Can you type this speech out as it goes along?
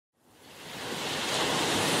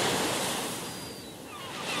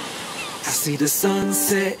see the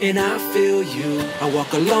sunset and I feel you. I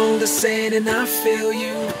walk along the sand and I feel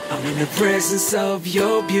you. I'm in the presence of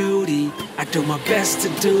your beauty. I do my best to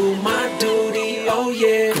do my duty. Oh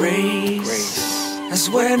yeah, grace. That's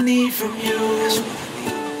what I need from you.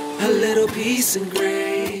 A little peace and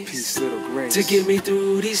grace, to get me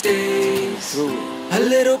through these days. A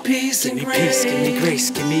little peace and grace. Give me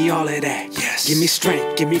grace, give me all of that. Yes. Give me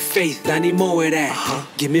strength, give me faith, I need more of that.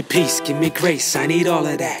 Give me peace, give me grace, I need all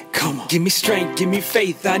of that. Come on. Give me strength, give me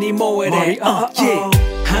faith, I need more of that. Yeah.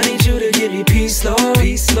 I need you to give me peace, Lord.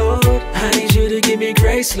 Peace, Lord. I need you to give me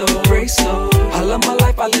grace, Lord. Grace, Lord. I love my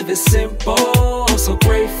life, I live it simple. I'm so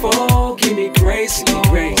grateful. Give me grace, Lord.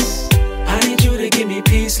 Grace. I need you to give me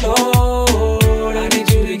peace, Lord. I need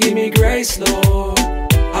you to give me grace, Lord.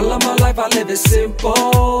 I love my life, I live it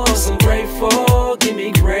simple. I'm so grateful. Give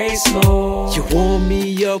me grace, Lord. You warm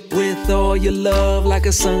me up with all your love, like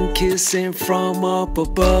a sun kissing from up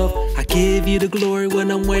above. I give you the glory when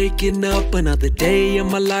I'm waking up. Another day in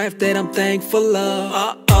my life that I'm thankful of.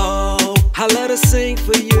 Uh-oh, I love to sing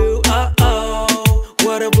for you. Uh-oh,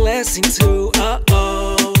 what a blessing too.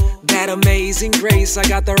 Uh-oh, that amazing grace. I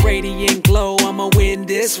got the radiant glow, I'ma win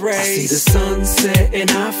this race. I see the sunset and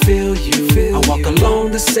I feel you. I walk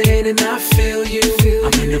along the sand and I feel you.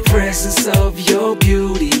 I'm in the presence of your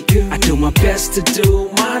beauty. I do my best to do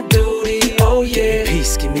my duty. Oh yeah. Give me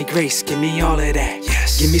peace, give me grace, give me all of that.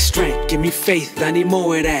 Yes. Give me strength, give me faith, I need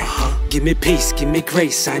more of that. Give me peace, give me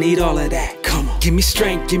grace, I need all of that. Come on. Give me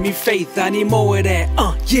strength, give me faith, I need more of that.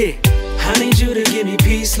 Yeah. I need you to give me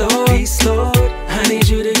peace, Lord. Peace, Lord. I need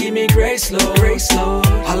you to give me grace, Lord. Grace, Lord.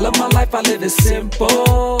 I love my life, I live it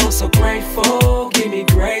simple. I'm so grateful. Give me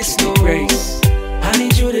grace, Lord. Grace. I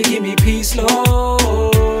need you to give me peace, Lord.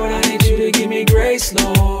 I need you to give me grace,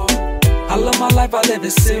 Lord. I love my life, I live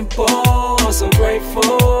it simple. I'm so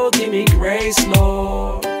grateful. Give me grace,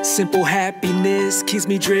 Lord. Simple happiness keeps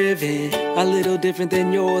me driven. A little different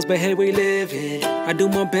than yours, but hey, we living. I do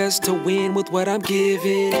my best to win with what I'm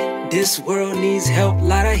giving. This world needs help,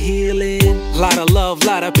 lot of healing. Lot of love,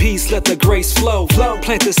 lot of peace, let the grace flow.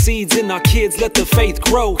 Plant the seeds in our kids, let the faith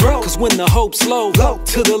grow. Cause when the hope's low,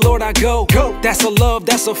 to the Lord I go. That's a love,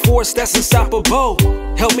 that's a force, that's unstoppable.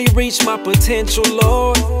 Help me reach my potential,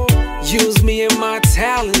 Lord. Use me and my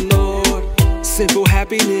talent, Lord. Simple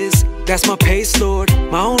happiness, that's my pace, Lord.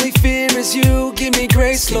 My only fear is you. Give me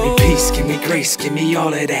grace, Lord. Give me peace, give me grace, give me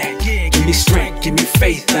all of that. Give me strength, give me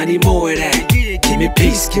faith, I need more of that. Give me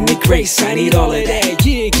peace, give me grace, I need all of that.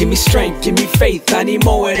 Give me strength, give me faith, I need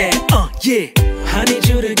more of that. Yeah. I need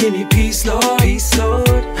you to give me peace, Lord. Peace, Lord.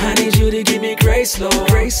 I need you to give me grace, Lord.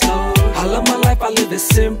 Grace, Lord. I love my life, I live it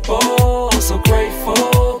simple. I'm so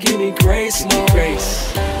grateful. Give me grace, Lord.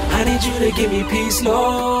 Grace. I need you to give me peace,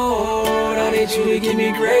 Lord. I need you to give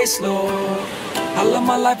me grace, Lord. I love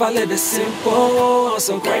my life, I live it simple. I'm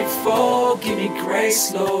so grateful. Give me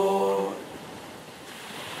grace, Lord.